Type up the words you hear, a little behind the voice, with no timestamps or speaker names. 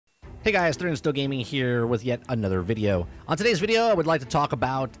Hey guys, Still Gaming here with yet another video. On today's video, I would like to talk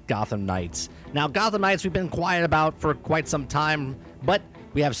about Gotham Knights. Now, Gotham Knights we've been quiet about for quite some time, but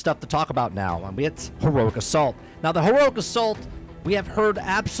we have stuff to talk about now, and it's Heroic Assault. Now, the Heroic Assault, we have heard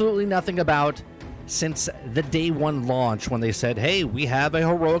absolutely nothing about since the day one launch when they said, hey, we have a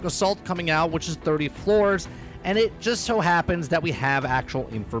Heroic Assault coming out, which is 30 floors, and it just so happens that we have actual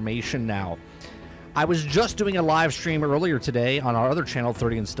information now. I was just doing a live stream earlier today on our other channel,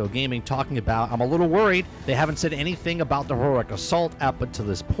 30 and Still Gaming, talking about, I'm a little worried, they haven't said anything about the Heroic Assault up until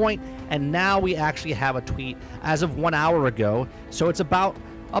this point, and now we actually have a tweet as of 1 hour ago, so it's about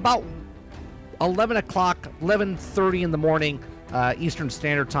 11 o'clock, 11:30 in the morning, Eastern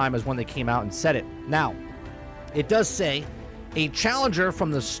Standard Time is when they came out and said it. Now, it does say, a challenger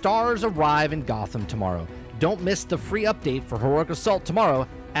from the stars arrive in Gotham tomorrow. Don't miss the free update for Heroic Assault tomorrow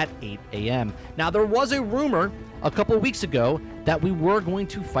at 8 a.m. Now, there was a rumor a couple of weeks ago that we were going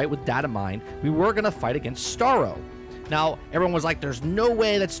to fight with Datamind. We were going to fight against Starro. Now, everyone was like, there's no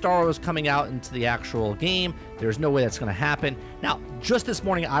way that Starro is coming out into the actual game. There's no way that's going to happen. Now, just this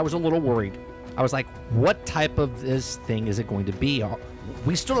morning, I was a little worried. I was like, what type of this thing is it going to be?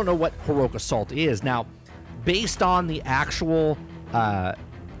 We still don't know what Heroic Assault is. Now, based on the actual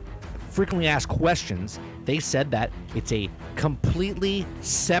frequently asked questions, they said that it's a completely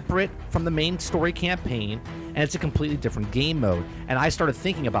separate from the main story campaign, and it's a completely different game mode. And I started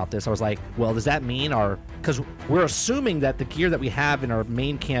thinking about this. I was like, well, does that mean because we're assuming that the gear that we have in our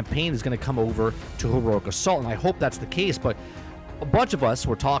main campaign is going to come over to Heroic Assault, and I hope that's the case, but a bunch of us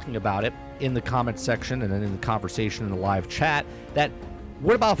were talking about it in the comment section and then in the conversation in the live chat that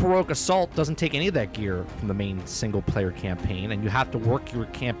what about Heroic Assault doesn't take any of that gear from the main single-player campaign, and you have to work your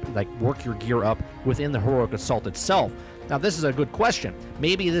gear up within the Heroic Assault itself? Now, this is a good question.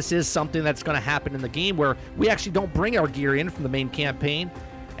 Maybe this is something that's going to happen in the game where we actually don't bring our gear in from the main campaign,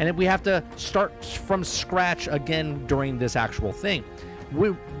 and we have to start from scratch again during this actual thing.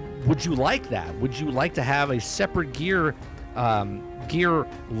 Would you like that? Would you like to have a separate gear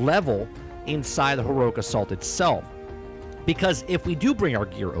level inside the Heroic Assault itself? Because if we do bring our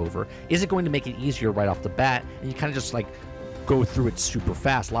gear over, is it going to make it easier right off the bat? And you kind of just like go through it super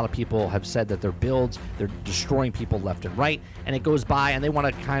fast. A lot of people have said that their builds, they're destroying people left and right, and it goes by and they want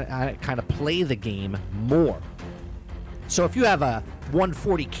to kind of play the game more. So if you have a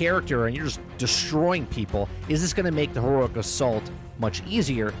 140 character and you're just destroying people, is this going to make the Heroic Assault much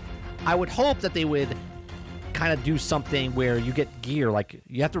easier? I would hope that they would kind of do something where you get gear, like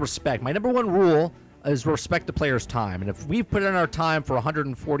you have to respect. My number one rule is respect the player's time, and if we've put in our time for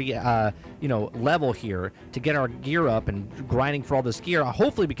 140 level here to get our gear up and grinding for all this gear,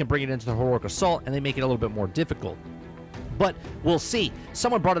 hopefully we can bring it into the Heroic Assault and they make it a little bit more difficult. But we'll see.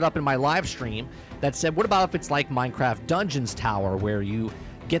 Someone brought it up in my live stream that said, what about if it's like Minecraft Dungeons Tower, where you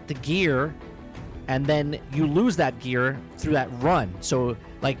get the gear and then you lose that gear through that run? So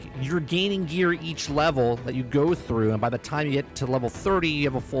like you're gaining gear each level that you go through, and by the time you get to level 30, you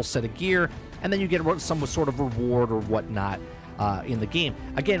have a full set of gear, and then you get some sort of reward or whatnot in the game.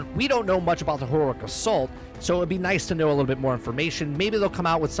 Again, we don't know much about the Heroic Assault, so it'd be nice to know a little bit more information. Maybe they'll come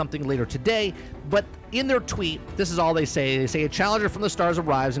out with something later today, but in their tweet, this is all they say. They say, a challenger from the stars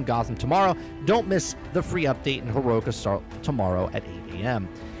arrives in Gotham tomorrow. Don't miss the free update in Heroic Assault tomorrow at 8 a.m.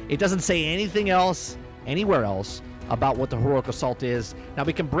 It doesn't say anything else, anywhere else, about what the Heroic Assault is. Now,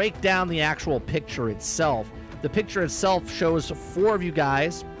 we can break down the actual picture itself. The picture itself shows 4 of you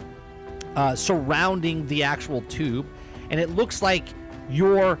guys surrounding the actual tube, and it looks like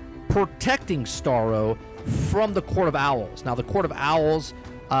you're protecting Starro from the Court of Owls. Now, the Court of Owls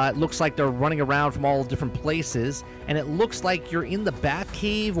looks like they're running around from all different places, and it looks like you're in the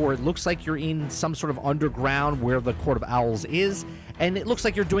Batcave, or it looks like you're in some sort of underground where the Court of Owls is, and it looks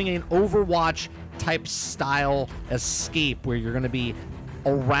like you're doing an Overwatch type style escape where you're going to be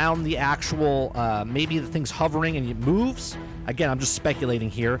around the actual, maybe the thing's hovering and it moves. Again, I'm just speculating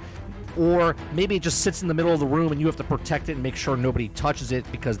here. Or maybe it just sits in the middle of the room and you have to protect it and make sure nobody touches it,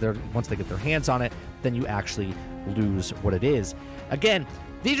 because once they get their hands on it, then you actually lose what it is. Again,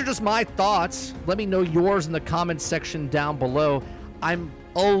 these are just my thoughts. Let me know yours in the comments section down below. I'm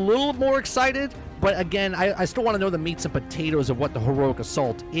a little more excited, but again, I still want to know the meats and potatoes of what the Heroic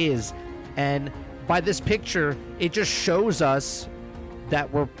Assault is. And by this picture, it just shows us that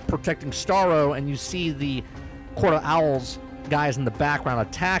we're protecting Starro, and you see the Court of Owls guys in the background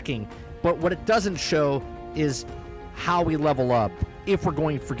attacking, but what it doesn't show is how we level up if we're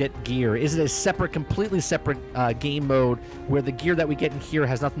going to get gear. Is it a separate, completely separate game mode where the gear that we get in here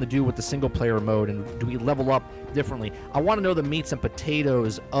has nothing to do with the single-player mode, and do we level up differently? I want to know the meats and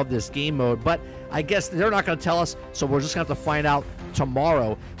potatoes of this game mode, but I guess they're not going to tell us, so we're just going to have to find out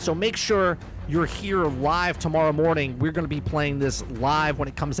tomorrow. So make sure you're here live tomorrow morning. We're going to be playing this live when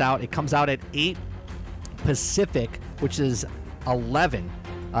it comes out. It comes out at 8 Pacific, which is 11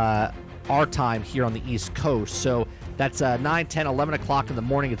 our time here on the East Coast. So that's 9, 10, 11 o'clock in the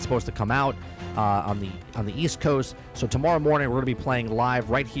morning it's supposed to come out on the East Coast. So tomorrow morning we're going to be playing live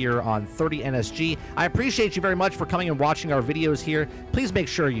right here on 30 NSG. I appreciate you very much for coming and watching our videos here. Please make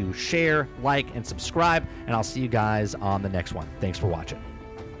sure you share, like, and subscribe, and I'll see you guys on the next one. Thanks for watching.